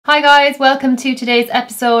Hi guys, welcome to today's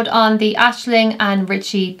episode on the Aisling and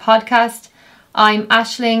Richie podcast. I'm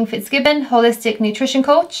Aisling Fitzgibbon, holistic nutrition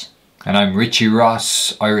coach. And I'm Richie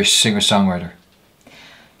Ross, Irish singer-songwriter.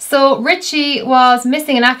 So Richie was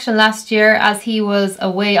missing in action last year as he was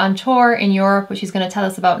away on tour in Europe, which he's going to tell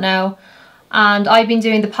us about now. And I've been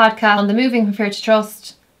doing the podcast on the Moving from Fear to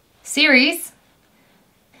Trust series.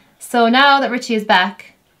 So now that Richie is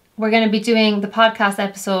back, we're going to be doing the podcast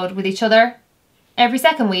episode with each other every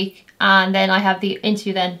second week, and then I have the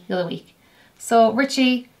interview then the other week. So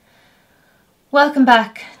Richie, welcome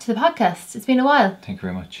back to the podcast. It's been a while. Thank you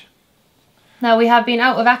very much. Now we have been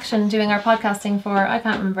out of action doing our podcasting for, I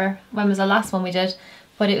can't remember when was the last one we did,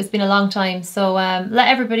 but it has been a long time. So let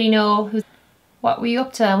everybody know what were you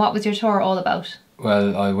up to and what was your tour all about?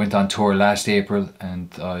 Well, I went on tour last April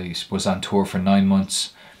and I was on tour for 9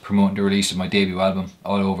 months promoting the release of my debut album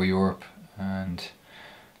all over Europe, and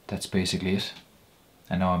that's basically it.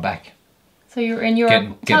 And now I'm back. So you were in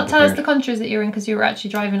Europe. Tell us the countries that you were in, because you were actually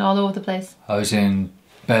driving all over the place. I was in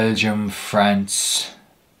Belgium, France,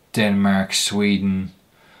 Denmark, Sweden,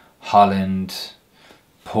 Holland,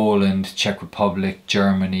 Poland, Czech Republic,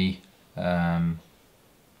 Germany. That's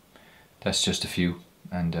just a few.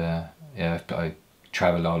 And yeah, I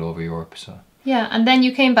travelled all over Europe. So. Yeah, and then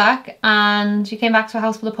you came back, and you came back to a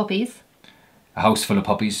house full of puppies. A house full of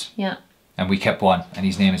puppies. Yeah. And we kept one, and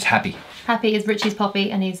his name is Happy. Happy is Richie's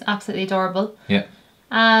puppy, and he's absolutely adorable. Yeah.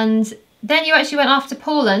 And then you actually went off to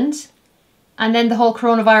Poland, and then the whole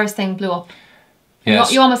coronavirus thing blew up.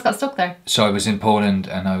 Yes. You almost got stuck there. So I was in Poland,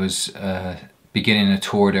 and I was beginning a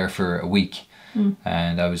tour there for a week.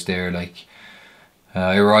 And I was there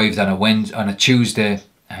I arrived on a Tuesday,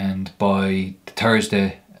 and by the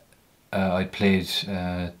Thursday I'd played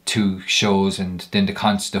 2 shows, and then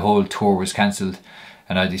the whole tour was cancelled,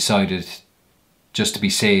 and I decided, just to be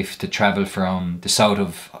safe, to travel from the south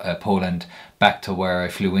of Poland back to where I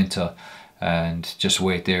flew into and just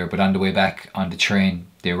wait there. But on the way back on the train,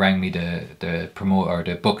 they rang me,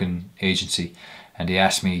 the booking agency, and they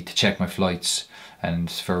asked me to check my flights and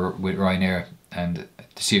with Ryanair and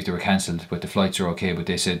to see if they were cancelled, but the flights are okay. But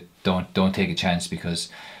they said don't take a chance, because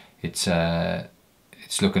it's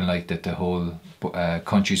looking like that the whole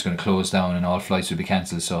country's going to close down and all flights will be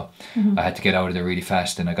cancelled. So I had to get out of there really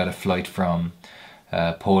fast, and I got a flight from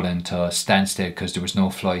Poland to Stansted, because there was no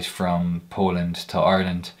flight from Poland to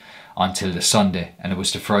Ireland until the Sunday, and it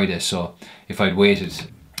was the Friday. So if I'd waited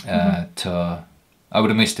I would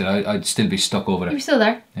have missed it. I'd still be stuck over there. You were still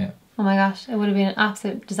there? Yeah. Oh my gosh, it would have been an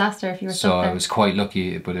absolute disaster if you were stuck there. So I was quite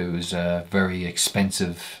lucky, but it was a very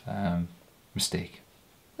expensive mistake.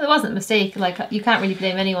 Well, it wasn't a mistake. You can't really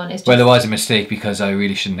blame anyone. It's just... Well, it was a mistake, because I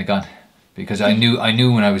really shouldn't have gone. Because I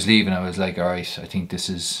knew when I was leaving, I was like, all right, I think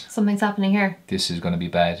something's happening here. This is going to be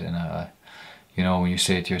bad. And you know, when you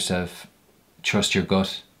say to yourself, trust your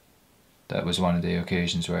gut, that was one of the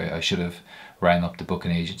occasions where I should have rang up the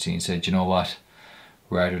booking agency and said, you know what,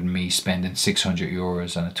 rather than me spending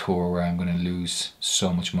 €600 on a tour where I'm going to lose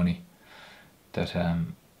so much money, that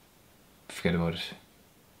forget about it.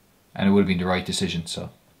 And it would have been the right decision. So.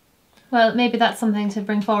 Well, maybe that's something to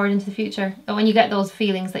bring forward into the future. When you get those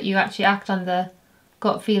feelings, that you actually act on the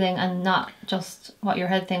gut feeling and not just what your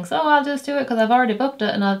head thinks. Oh, I'll just do it because I've already booked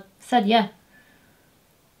it and I've said yeah.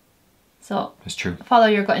 So that's true. Follow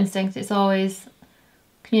your gut instinct. It's always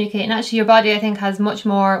communicating. Actually, your body, I think, has much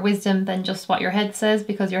more wisdom than just what your head says,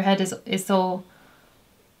 because your head is so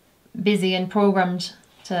busy and programmed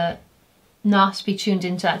to not be tuned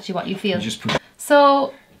into actually what you feel.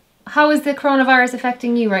 So how is the coronavirus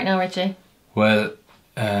affecting you right now, Richie? Well,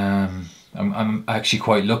 I'm actually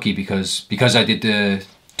quite lucky, because I did the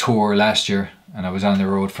tour last year and I was on the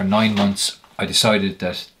road for 9 months. I decided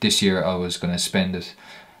that this year I was going to spend it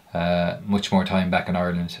much more time back in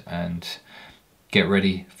Ireland and get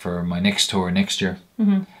ready for my next tour next year,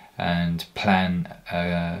 and plan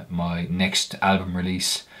my next album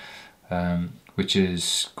release, which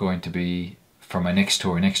is going to be for my next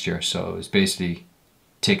tour next year. So it's basically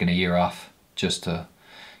taking a year off just to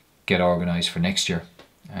get organised for next year,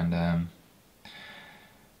 and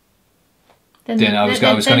then I was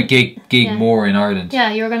going to gig more in Ireland.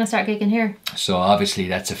 Yeah, you were going to start gigging here. So obviously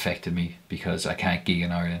that's affected me, because I can't gig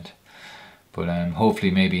in Ireland. But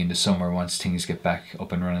hopefully maybe in the summer, once things get back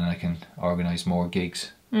up and running, I can organise more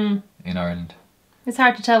gigs in Ireland. It's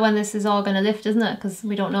hard to tell when this is all going to lift, isn't it? Because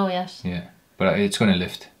we don't know yet. Yeah, but it's going to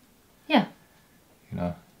lift. Yeah. You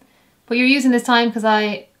know. But you're using this time, because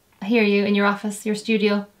I hear you in your office, your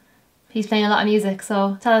studio. He's playing a lot of music,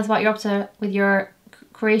 so tell us what you're up to with your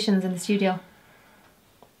creations in the studio.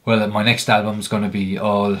 Well, my next album is going to be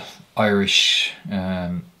all Irish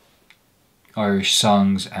Irish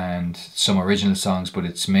songs and some original songs, but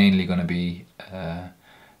it's mainly going to be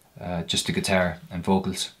just the guitar and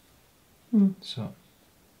vocals. So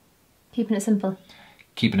Keeping it simple.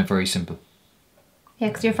 keeping it very simple. Yeah,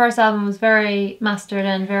 because your first album was very mastered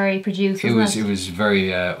and very produced. It Wasn't was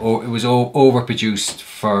very it was overproduced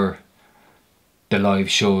for the live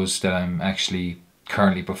shows that I'm actually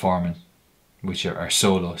currently performing, which are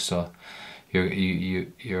solo. So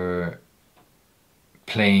you're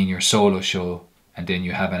playing your solo show, and then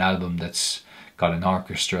you have an album that's got an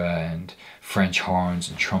orchestra and French horns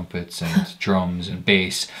and trumpets and drums and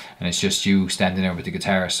bass, and it's just you standing there with the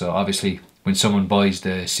guitar. So obviously when someone buys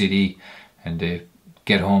the CD and they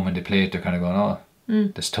get home and they play it, they're kind of going, oh,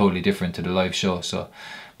 that's totally different to the live show. So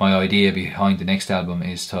my idea behind the next album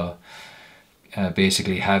is to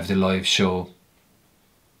basically have the live show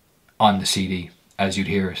on the CD as you'd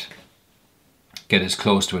hear it, get as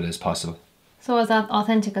close to it as possible. So as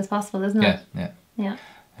authentic as possible, isn't it? Yeah.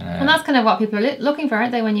 And that's kind of what people are looking for,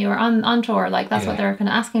 aren't they, when you are on tour? Like, that's what they're kind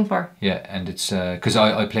of asking for. Yeah, and it's because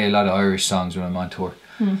I play a lot of Irish songs when I'm on tour,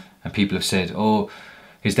 and people have said, oh,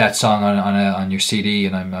 is that song on your CD?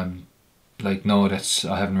 And I'm like, no,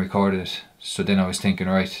 I haven't recorded it. So then I was thinking,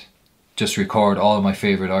 right, just record all of my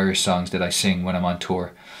favourite Irish songs that I sing when I'm on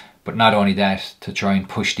tour. But not only that, to try and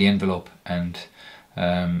push the envelope and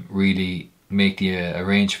really make the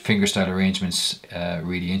fingerstyle arrangements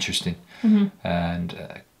really interesting.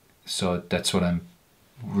 And so that's what I'm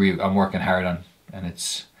working hard on, and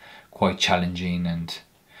it's quite challenging and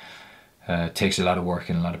takes a lot of work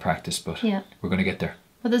and a lot of practice, but we're going to get there.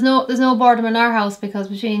 But there's no boredom in our house, because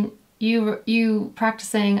between you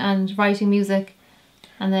practicing and writing music,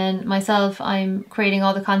 and then myself, I'm creating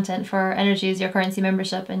all the content for Energy Is Your Currency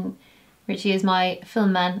membership, and Richie is my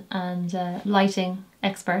film man and lighting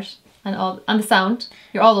expert and the sound.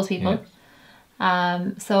 You're all those people.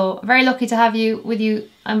 So very lucky to have you with you.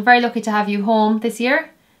 I'm very lucky to have you home this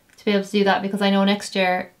year to be able to do that, because I know next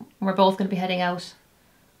year we're both going to be heading out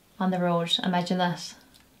on the road. Imagine that.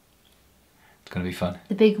 It's going to be fun.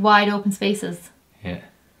 The big wide open spaces. Yeah.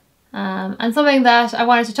 And something that I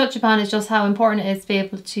wanted to touch upon is just how important it is to be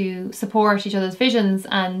able to support each other's visions,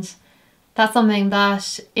 and that's something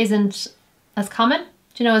that isn't as common.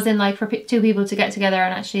 Do you know, as in like for two people to get together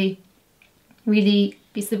and actually really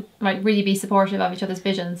be supportive of each other's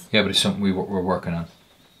visions. Yeah, but it's something we're working on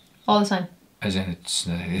all the time. As in,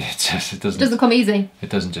 it doesn't come easy. It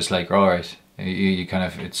doesn't just like, all right, you kind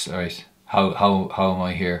of, it's all right. How am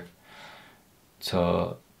I here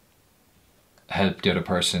to help the other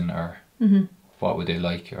person, or what would they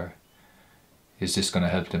like, or is this going to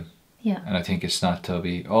help them? Yeah. And I think it's not to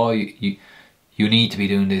be, oh, you need to be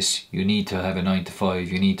doing this, you need to have a 9 to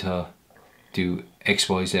 5, you need to do X,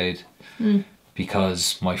 Y, Z,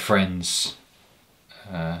 because my friend's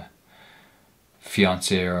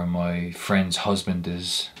fiance or my friend's husband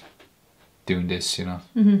is doing this, you know.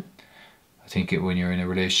 I think when you're in a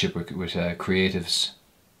relationship with creatives,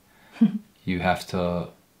 you have to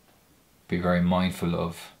be very mindful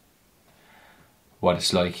of what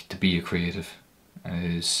it's like to be a creative, and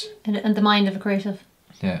it is, and the mind of a creative.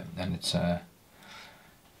 Yeah, and it's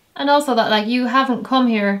and also that, like, you haven't come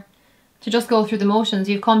here to just go through the motions.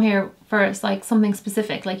 You've come here for, it's like something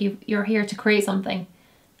specific. Like you're here to create something,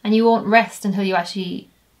 and you won't rest until you actually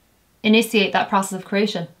initiate that process of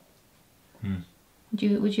creation.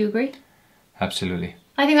 Would you agree? Absolutely.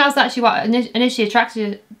 I think that's actually what initially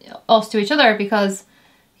attracted us to each other, because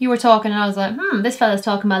you were talking and I was like, this fella's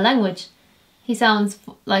talking my language. He sounds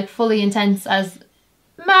like fully intense, as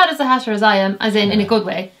mad as a hatter as I am, as in a good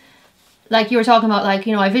way. Like you were talking about, like,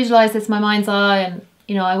 you know, I visualised this in my mind's eye, and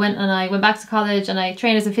you know, I went back to college and I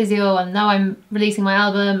trained as a physio, and now I'm releasing my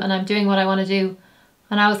album and I'm doing what I want to do.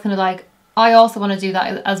 And I was kind of like, I also want to do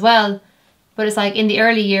that as well. But it's like in the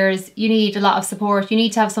early years, you need a lot of support. You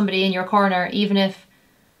need to have somebody in your corner, even if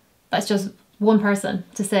that's just one person,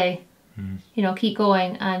 to say, you know, keep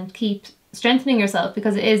going and keep strengthening yourself,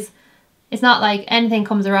 because it's not like anything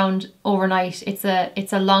comes around overnight. It's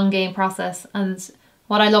a long game process. And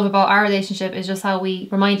what I love about our relationship is just how we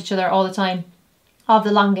remind each other all the time of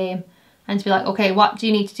the long game, and to be like, okay, what do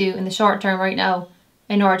you need to do in the short term right now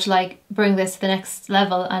in order to like bring this to the next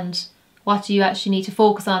level, and what do you actually need to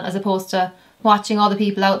focus on, as opposed to watching all the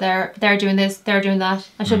people out there, they're doing this, they're doing that,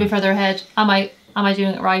 I should be further ahead, am I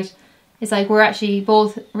doing it right? It's like we're actually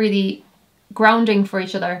both really grounding for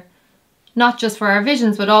each other, not just for our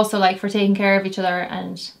visions, but also like for taking care of each other,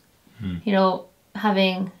 and you know,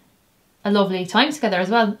 having a lovely time together as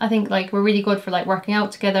well. I think like we're really good for like working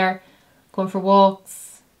out together, going for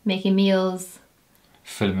walks, making meals,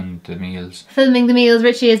 filming the meals. Filming the meals.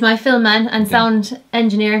 Richie is my film man and sound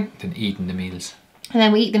engineer. Then eating the meals. And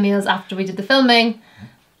then we eat the meals after we did the filming.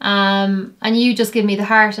 And you just give me the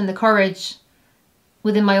heart and the courage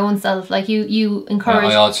within my own self. Like you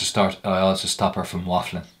encourage. I also stop her from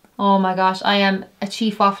waffling. Oh my gosh, I am a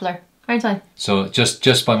chief waffler, aren't I? So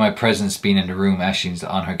just by my presence being in the room, Aislinn's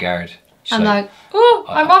on her guard. She's I'm like, oh,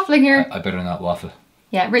 I'm waffling here. I better not waffle.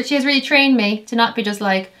 Yeah, Richie has really trained me to not be just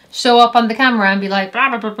like show up on the camera and be like blah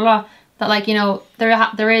blah blah blah. That like, you know,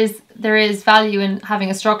 there is value in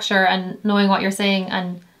having a structure and knowing what you're saying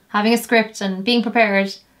and having a script and being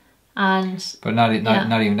prepared. And but not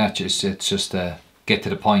even that. It's just get to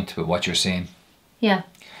the point with what you're saying. Yeah.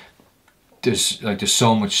 There's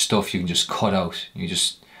so much stuff you can just cut out. You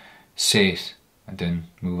just say it and then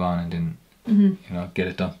move on and then you know, get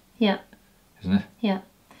it done. Yeah. Isn't it? Yeah.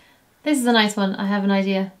 This is a nice one. I have an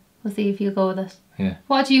idea. We'll see if you'll go with it. Yeah.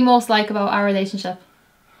 What do you most like about our relationship?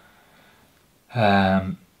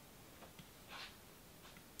 That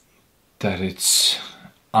it's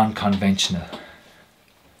unconventional.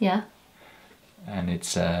 Yeah. And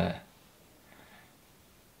it's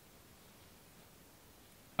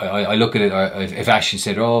I look at it, if Ashley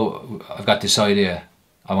said, oh, I've got this idea,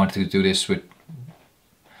 I want to do this with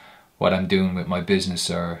what I'm doing with my business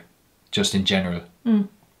or just in general,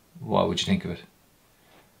 what would you think of it?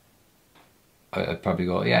 I'd probably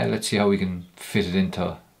go, yeah, let's see how we can fit it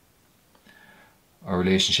into our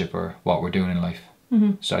relationship or what we're doing in life.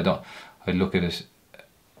 So I look at it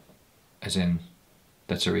as in,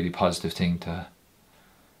 that's a really positive thing to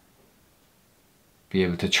be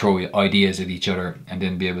able to throw ideas at each other and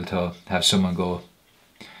then be able to have someone go,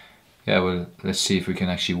 yeah, well, let's see if we can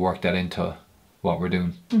actually work that into what we're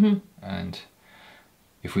doing. And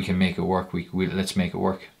if we can make it work, let's make it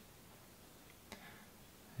work.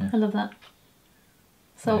 Yeah. I love that.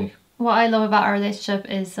 So what I love about our relationship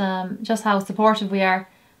is just how supportive we are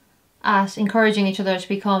at encouraging each other to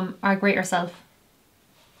become our greater self.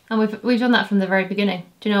 And we've done that from the very beginning.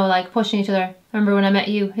 Do you know, like pushing each other. Remember when I met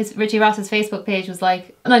you, Richie Ross's Facebook page was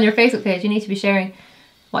like, and on your Facebook page you need to be sharing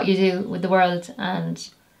what you do with the world, and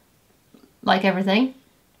like everything,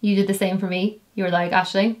 you did the same for me. You were like,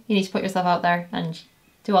 Aisling, you need to put yourself out there and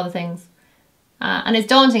do all the things. And it's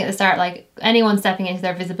daunting at the start, like anyone stepping into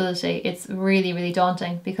their visibility, it's really, really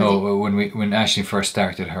daunting because when Aisling first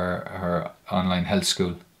started her online health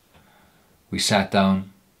school, we sat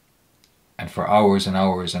down and for hours and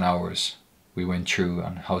hours and hours we went through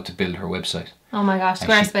on how to build her website. Oh my gosh,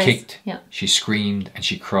 Squarespace. She kicked, she screamed and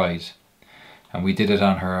she cried. And we did it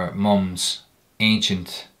on her mum's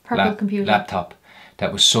ancient laptop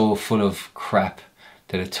that was so full of crap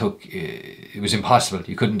that it was impossible.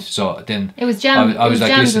 You couldn't. So then it was jammed. I was like,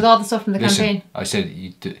 jammed with all the stuff from the campaign. I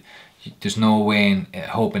said, there's no way in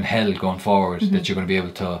hope in hell going forward that you're going to be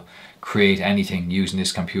able to create anything using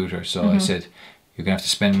this computer. So I said, you're going to have to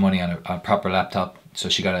spend money on a proper laptop. So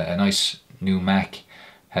she got a nice new Mac.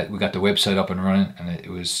 We got the website up and running, and it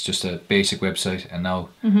was just a basic website. And now,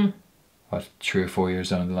 what, 3 or 4 years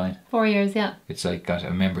down the line? 4 years, yeah. It's like got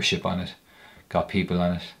a membership on it, got people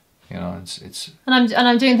on it. You know, it's. And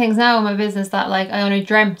I'm doing things now in my business that like I only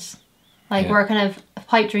dreamt, like were kind of a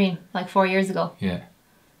pipe dream like 4 years ago. Yeah.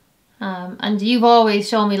 And you've always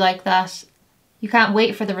shown me like that. You can't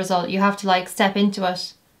wait for the result. You have to like step into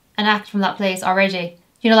it and act from that place already.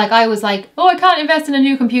 You know, like I was like, oh, I can't invest in a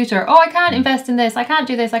new computer. Oh, I can't invest in this. I can't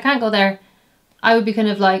do this. I can't go there. I would be kind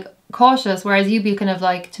of like cautious, whereas you'd be kind of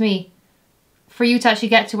like, to me, for you to actually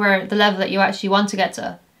get to where the level that you actually want to get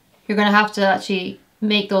to, you're going to have to actually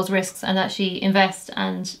make those risks and actually invest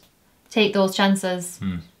and take those chances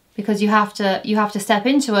because you have to step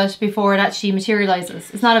into it before it actually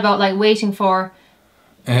materializes. It's not about like waiting for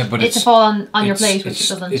it to fall on your plate, which it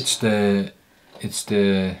doesn't. It's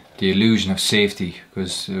the illusion of safety,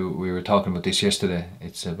 because we were talking about this yesterday.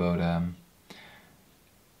 It's about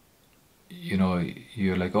you know,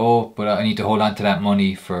 you're like, oh, but I need to hold on to that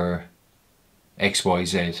money for X, Y,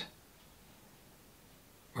 Z,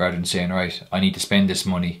 rather than saying, right, I need to spend this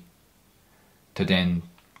money to then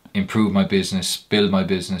improve my business, build my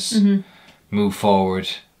business, move forward.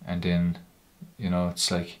 And then, you know, it's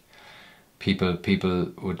like people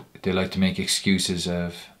they like to make excuses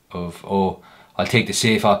of oh, I'll take the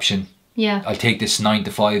safe option. Yeah. I'll take this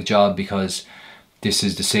 9-to-5 job because this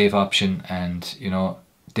is the safe option. And, you know,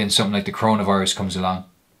 then something like the coronavirus comes along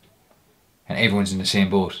and everyone's in the same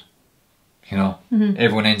boat. You know,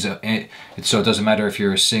 everyone ends up, so it doesn't matter if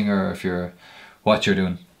you're a singer or if you're what you're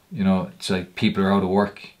doing. You know, it's like people are out of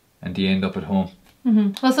work and they end up at home.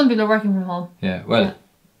 Well, some people are working from home. Yeah, well,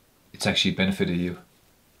 it's actually benefited you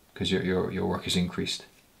because your work has increased.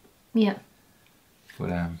 Yeah.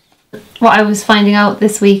 But what I was finding out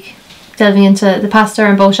this week, delving into the Pasteur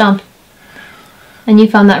and Beauchamp, and you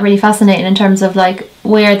found that really fascinating in terms of like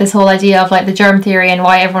where this whole idea of like the germ theory and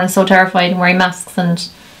why everyone is so terrified and wearing masks, and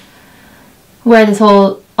where this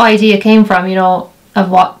whole idea came from, you know, of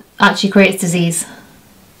what actually creates disease.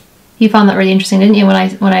 You found that really interesting, didn't you, when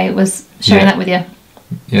I was sharing that with you?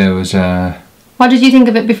 Yeah, it was. What did you think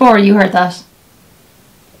of it before you heard that?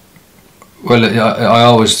 Well,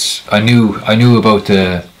 I knew about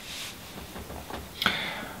the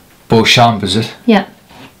Beauchamp, is it? Yeah.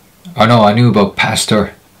 Or no, I knew about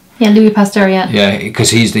Pasteur. Yeah, Louis Pasteur. Yeah. Yeah, because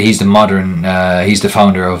he's the modern he's the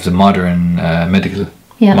founder of the modern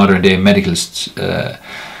modern day medical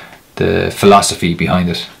the philosophy behind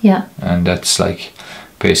it. Yeah. And that's like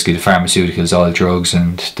basically the pharmaceuticals, all drugs,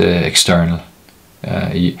 and the external.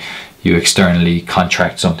 You externally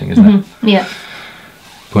contract something, isn't it? Yeah.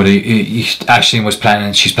 But she's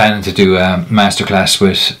planning to do a masterclass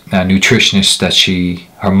with a nutritionist that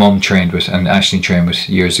her mum trained with, and Aisling trained with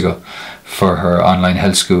years ago for her online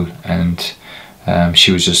health school, and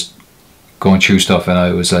she was just going through stuff, and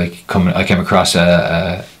I was like I came across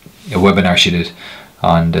a webinar she did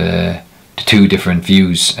on the two different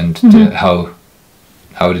views and how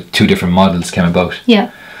the two different models came about.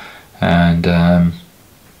 Yeah. And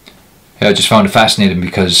I just found it fascinating,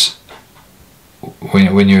 because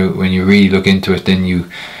when you really look into it, then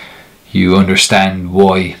you understand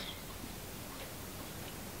why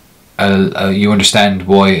a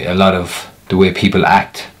lot of the way people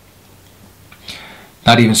act.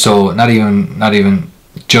 Not even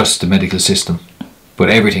just the medical system, but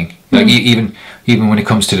everything. Like even when it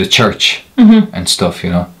comes to the church and stuff, you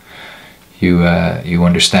know, you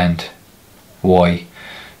understand why.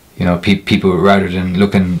 You know, people, rather than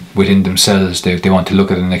looking within themselves, they want to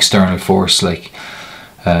look at an external force like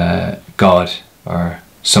God or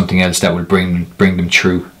something else that will bring them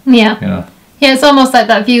through. Yeah. You know. Yeah, it's almost like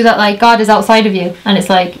that view that like God is outside of you, and it's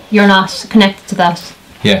like you're not connected to that.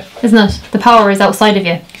 Yeah. Isn't it? The power is outside of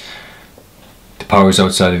you. The power is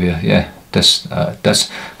outside of you. Yeah. That's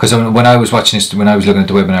because when I was watching this, when I was looking at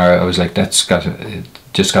the webinar, I was like, it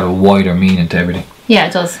just got a wider meaning to everything. Yeah,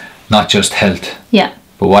 it does. Not just health. Yeah.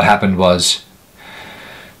 But what happened was,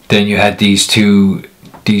 then you had these two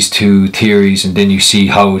theories, and then you see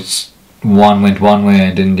how one went one way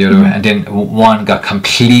and then the other, and then one got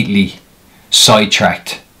completely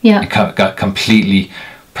sidetracked. Yeah. It got completely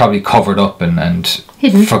probably covered up and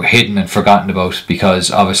hidden and forgotten about,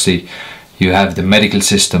 because obviously you have the medical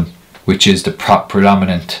system, which is the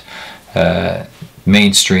predominant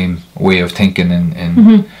mainstream way of thinking,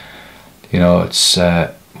 and you know, it's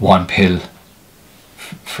one pill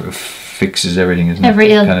fixes everything, isn't every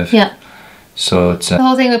it? ill. Kind of. Yeah. So it's the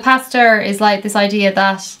whole thing with Pasteur is like this idea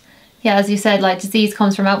that, yeah, as you said, like disease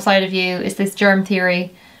comes from outside of you. It's this germ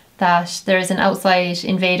theory that there is an outside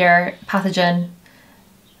invader pathogen,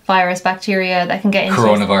 virus, bacteria that can get into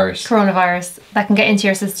coronavirus that can get into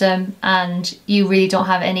your system, and you really don't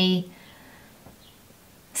have any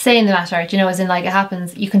say in the matter. You know, as in like it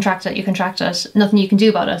happens, you contract it, nothing you can do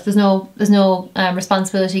about it. There's no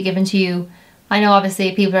responsibility given to you. I know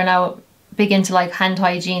obviously people are now big into like hand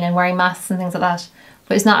hygiene and wearing masks and things like that,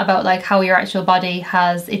 but it's not about like how your actual body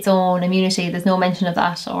has its own immunity. There's no mention of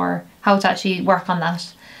that, or how to actually work on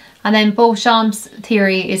that. And then Beauchamp's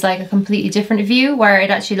theory is like a completely different view, where it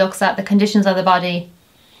actually looks at the conditions of the body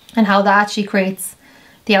and how that actually creates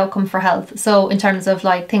the outcome for health. So in terms of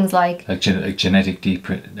like things like genetic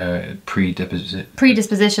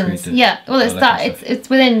predispositions. Yeah, well, it's it's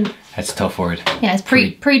within. That's a tough word. Yeah, it's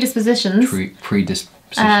predispositions.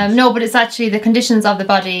 Predispositions. No, but it's actually the conditions of the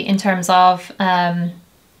body in terms of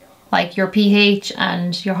like your pH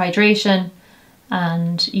and your hydration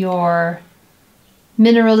and your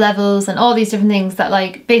mineral levels and all these different things that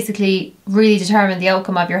like basically really determine the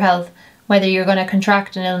outcome of your health, whether you're going to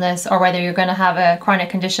contract an illness or whether you're going to have a chronic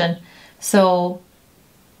condition. So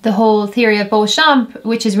the whole theory of Beauchamp,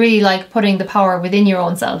 which is really like putting the power within your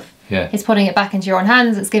own self. Yeah. It's putting it back into your own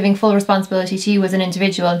hands. It's giving full responsibility to you as an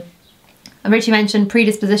individual. And Richie mentioned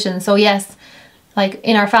predisposition. So yes, like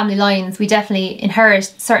in our family lines, we definitely inherit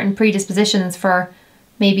certain predispositions for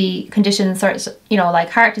maybe conditions, or, you know, like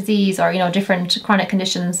heart disease or, you know, different chronic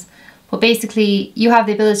conditions. But basically you have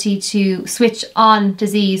the ability to switch on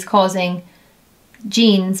disease causing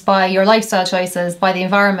genes by your lifestyle choices, by the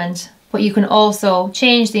environment, but you can also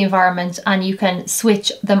change the environment and you can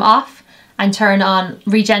switch them off and turn on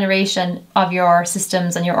regeneration of your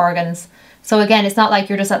systems and your organs. So again, it's not like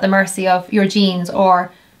you're just at the mercy of your genes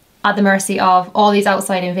or at the mercy of all these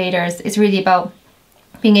outside invaders. It's really about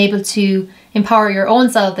being able to empower your own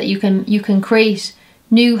self, that you can create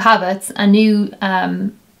new habits and new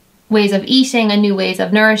ways of eating and new ways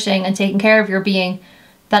of nourishing and taking care of your being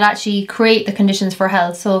that actually create the conditions for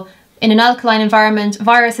health. So in an alkaline environment,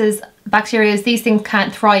 viruses, bacteria, these things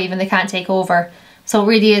can't thrive and they can't take over. So it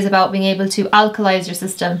really is about being able to alkalize your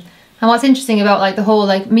system. And what's interesting about like the whole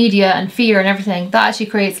like media and fear and everything, that actually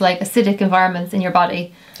creates like acidic environments in your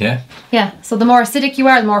body. Yeah. Yeah. So the more acidic you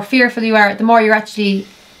are, the more fearful you are, the more you're actually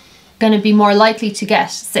going to be more likely to get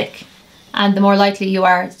sick, and the more likely you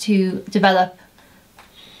are to develop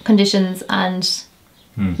conditions and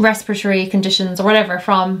respiratory conditions or whatever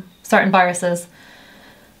from certain viruses.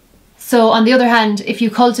 So on the other hand, if you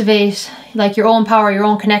cultivate like your own power, your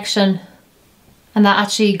own connection, and that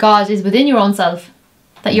actually God is within your own self,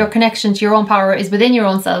 that your connection to your own power is within your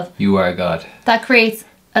own self. You are God. That creates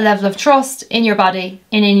a level of trust in your body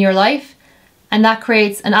and in your life, and that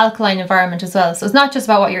creates an alkaline environment as well. So it's not just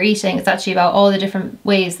about what you're eating, it's actually about all the different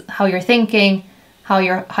ways, how you're thinking, how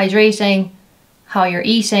you're hydrating, how you're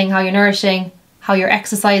eating, how you're nourishing, how you're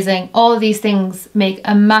exercising. All of these things make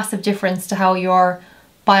a massive difference to how your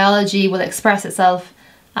biology will express itself.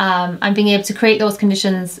 And being able to create those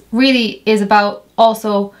conditions really is about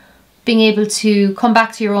also being able to come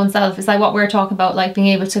back to your own self. It's like what we're talking about, like being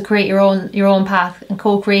able to create your own path and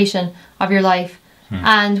co-creation of your life.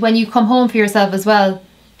 And when you come home for yourself as well,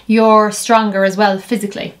 you're stronger as well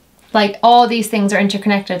physically. Like all these things are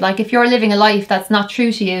interconnected. Like if you're living a life that's not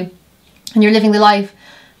true to you, and you're living the life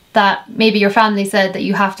that maybe your family said that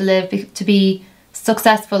you have to live to be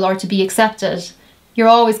successful or to be accepted, you're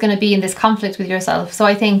always going to be in this conflict with yourself. So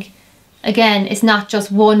I think, again, it's not just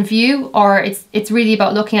one view, or it's really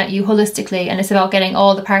about looking at you holistically, and it's about getting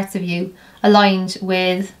all the parts of you aligned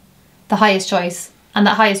with the highest choice. And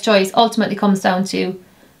that highest choice ultimately comes down to,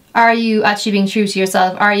 are you actually being true to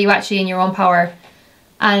yourself? Are you actually in your own power?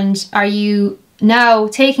 And are you now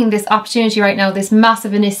taking this opportunity right now, this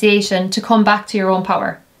massive initiation to come back to your own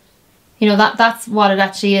power? You know, that's what it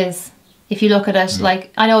actually is. If you look at it,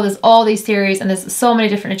 like, I know there's all these theories and there's so many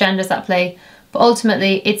different agendas at play, but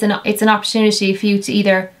ultimately it's an opportunity for you to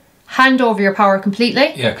either hand over your power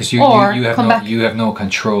completely, yeah, because you have no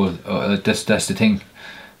control. That's the thing.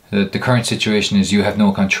 The current situation is you have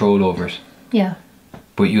no control over it. Yeah.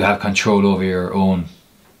 But you have control over your own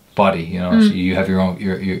body. You know, so you have your own.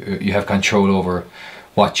 You have control over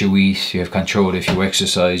what you eat. You have control if you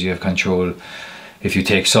exercise. You have control if you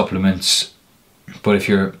take supplements. But if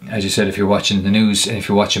you're, as you said, if you're watching the news and if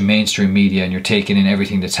you're watching mainstream media and you're taking in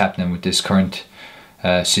everything that's happening with this current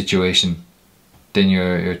situation, then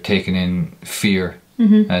you're taking in fear.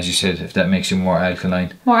 As you said, if that makes you more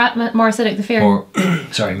alkaline, more acidic, the fear. More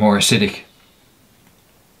acidic.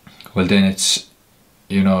 Well, then it's,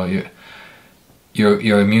 you know,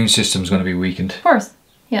 your immune system's going to be weakened. Of course,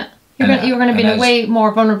 yeah. You're going to be in a way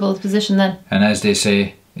more vulnerable position then. And as they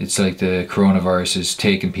say, it's like the coronavirus is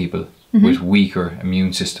taking people with weaker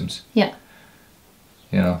immune systems. Yeah.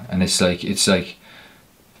 You know, and it's like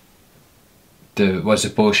what's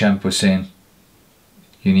it Beauchamp was saying?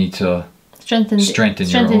 You need to strengthen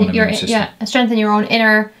your own immune system. Yeah, strengthen your own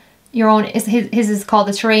inner, his is called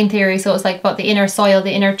the terrain theory. So it's like about the inner soil,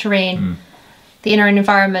 the inner terrain, the inner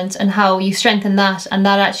environment, and how you strengthen that, and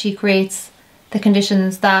that actually creates the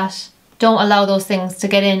conditions that don't allow those things to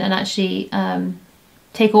get in and actually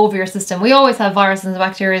take over your system. We always have viruses and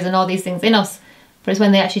bacteria and all these things in us, but it's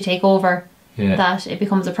when they actually take over that it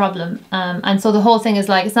becomes a problem. And so the whole thing is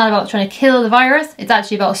like, it's not about trying to kill the virus, it's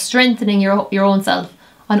actually about strengthening your own self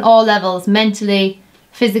on all levels, mentally,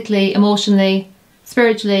 physically, emotionally,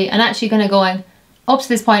 spiritually, and actually kind of going, up to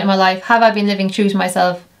this point in my life, have I been living true to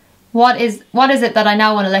myself? What is it that I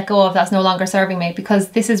now want to let go of that's no longer serving me?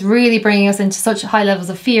 Because this is really bringing us into such high levels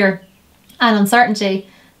of fear and uncertainty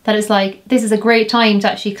that it's like, this is a great time to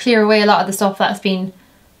actually clear away a lot of the stuff that's been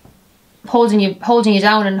holding you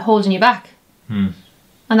down and holding you back. And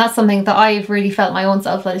that's something that I've really felt my own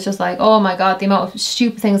self, that it's just like, oh my God, the amount of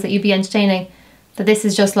stupid things that you'd be entertaining, that this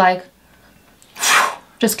is just like,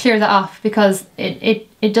 just clear that off, because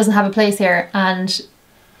it doesn't have a place here, and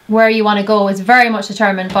where you want to go is very much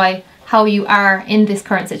determined by how you are in this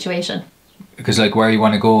current situation. Because like where you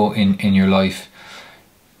want to go in your life,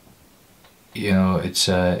 you know, it's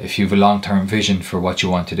if you have a long-term vision for what you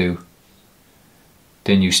want to do,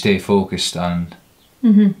 then you stay focused on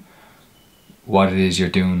what it is you're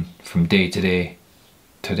doing from day to day,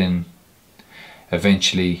 to then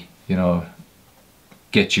eventually, you know,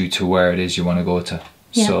 get you to where it is you want to go to.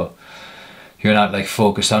 Yeah. So you're not like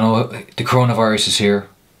focused on, oh, the coronavirus is here,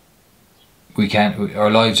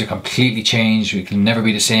 our lives are completely changed, we can never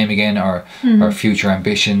be the same again, our future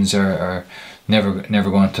ambitions are never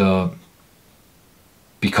going to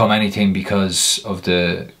become anything because of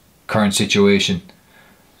the current situation.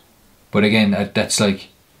 But again, that's like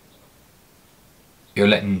you're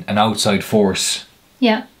letting an outside force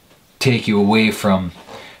take you away from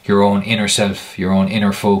your own inner self, your own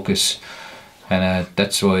inner focus, and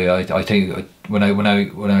that's why I think when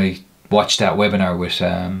I watched that webinar with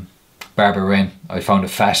Barbara Wren, I found it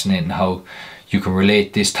fascinating how you can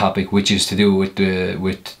relate this topic, which is to do with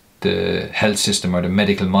the health system or the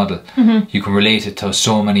medical model. You can relate it to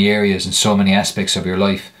so many areas and so many aspects of your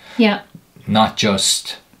life. Yeah. Not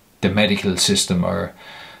just the medical system or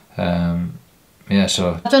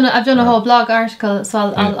so I've done a whole blog article, so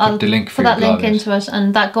I'll put the link put that link into it,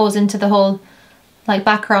 and that goes into the whole like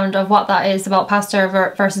background of what that is about Pasteur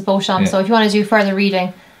versus Beauchamp. So if you want to do further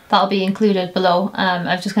reading, that'll be included below.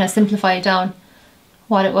 I've just kind of simplified down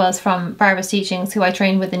what it was from Barbara's teachings, who I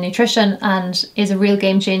trained with in nutrition, and is a real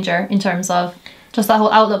game changer in terms of just that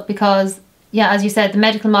whole outlook. Because as you said, the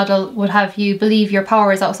medical model would have you believe your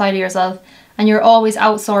power is outside of yourself, and you're always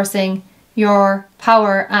outsourcing your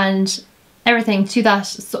power and everything to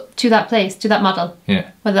that place, to that model. Yeah.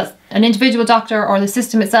 Whether that's an individual doctor or the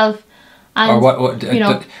system itself. And, or what you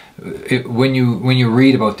know, when you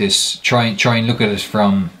read about this, try and look at it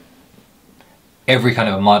from every kind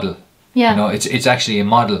of a model. Yeah. You know, it's actually a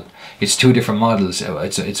model. It's two different models.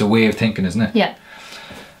 It's a way of thinking, isn't it? Yeah.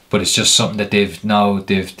 But it's just something that they've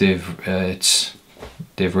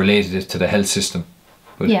related it to the health system.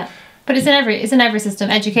 But but it's in every system: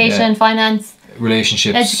 education, finance,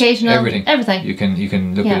 relationships, educational, everything. You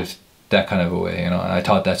can look at it that kind of a way, you know. And I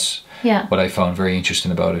thought that's what I found very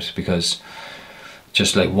interesting about it, because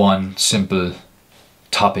just like one simple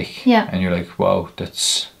topic, and you're like, wow,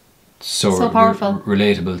 that's so powerful,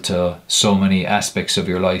 relatable to so many aspects of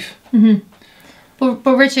your life.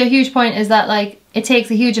 But Richie, a huge point is that like it takes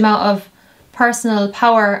a huge amount of personal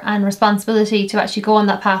power and responsibility to actually go on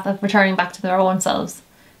that path of returning back to their own selves.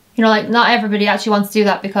 You know, like not everybody actually wants to do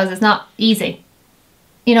that because it's not easy.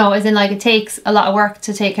 You know, as in like it takes a lot of work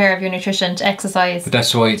to take care of your nutrition, to exercise, but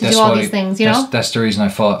that's why do all these things, you know? That's the reason I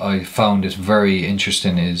found it very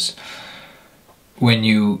interesting, is when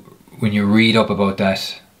you read up about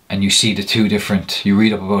that and you see the two different, you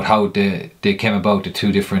read up about how they came about, the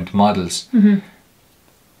two different models.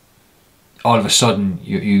 All of a sudden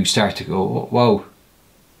you start to go, oh, wow,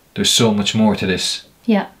 there's so much more to this.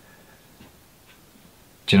 Yeah.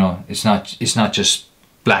 You know, it's not just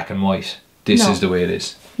black and white. This is the way it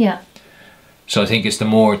is. Yeah. So I think it's the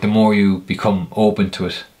more you become open to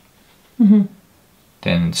it, then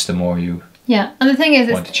it's the more you and the thing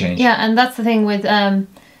is want to change. Yeah, and that's the thing with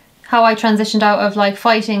how I transitioned out of like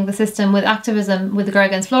fighting the system with activism with the Girl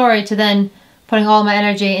Against Fluoride to then putting all my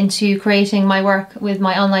energy into creating my work with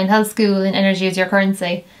my online health school in Energy is Your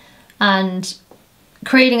Currency, and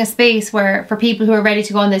creating a space where for people who are ready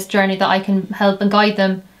to go on this journey that I can help and guide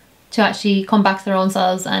them to actually come back to their own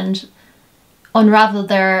selves and unravel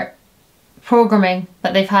their programming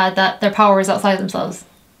that they've had, that their power is outside themselves.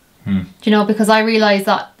 Do you know, because I realised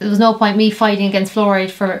that there was no point me fighting against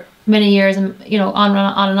fluoride for many years and, you know, on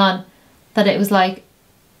and on, that it was like,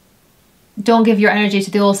 don't give your energy to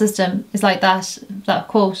the old system. It's like that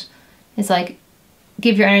quote. It's like,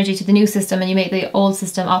 give your energy to the new system and you make the old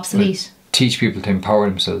system obsolete. Right. Teach people to empower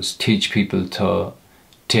themselves, teach people to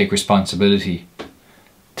take responsibility,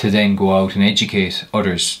 to then go out and educate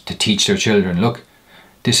others, to teach their children, look,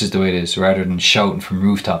 this is the way it is, rather than shouting from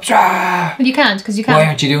rooftops. Well, you can't, because you can't. Why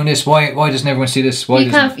aren't you doing this? Why doesn't everyone see this?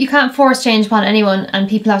 You can't force change upon anyone, and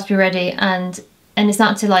people have to be ready. And it's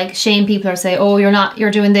not to like shame people or say, oh,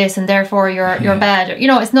 you're doing this and therefore you're bad. You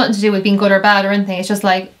know, it's nothing to do with being good or bad or anything. It's just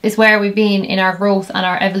like, it's where we've been in our growth and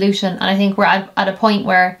our evolution. And I think we're at a point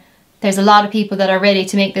where there's a lot of people that are ready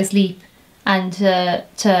to make this leap and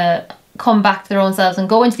to come back to their own selves and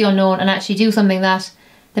go into the unknown and actually do something that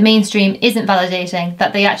the mainstream isn't validating,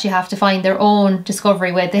 that they actually have to find their own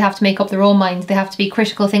discovery with. They have to make up their own minds. They have to be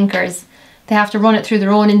critical thinkers. They have to run it through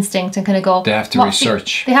their own instinct and kind of go... They have to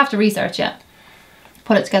research. They have to research, yeah.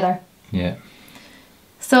 Put it together. Yeah.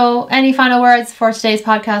 So, any final words for today's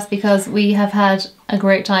podcast? Because we have had a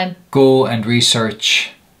great time. Go and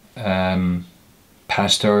research Pasteur's.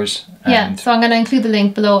 Yeah, so I'm going to include the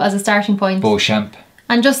link below as a starting point. Beauchamp.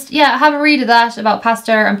 And just, have a read of that about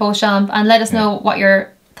Pasteur and Beauchamp, and let us know what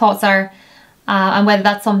your thoughts are and whether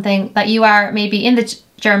that's something that you are maybe in the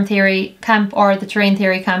germ theory camp or the terrain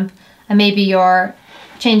theory camp, and maybe you're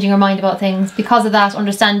changing your mind about things because of that,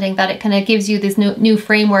 understanding that it kind of gives you this new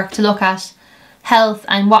framework to look at health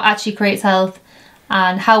and what actually creates health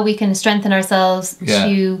and how we can strengthen ourselves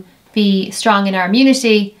to be strong in our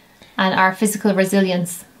immunity and our physical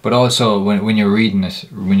resilience. But also when you're reading it,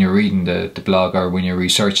 when you're reading the blog or when you're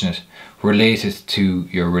researching it, relate it to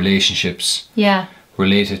your relationships. Yeah.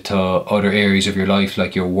 Relate it to other areas of your life,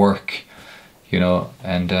 like your work, you know,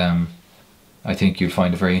 and I think you'll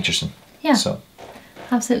find it very interesting. Yeah. So.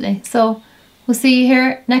 Absolutely. So we'll see you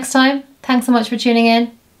here next time. Thanks so much for tuning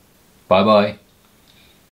in. Bye bye.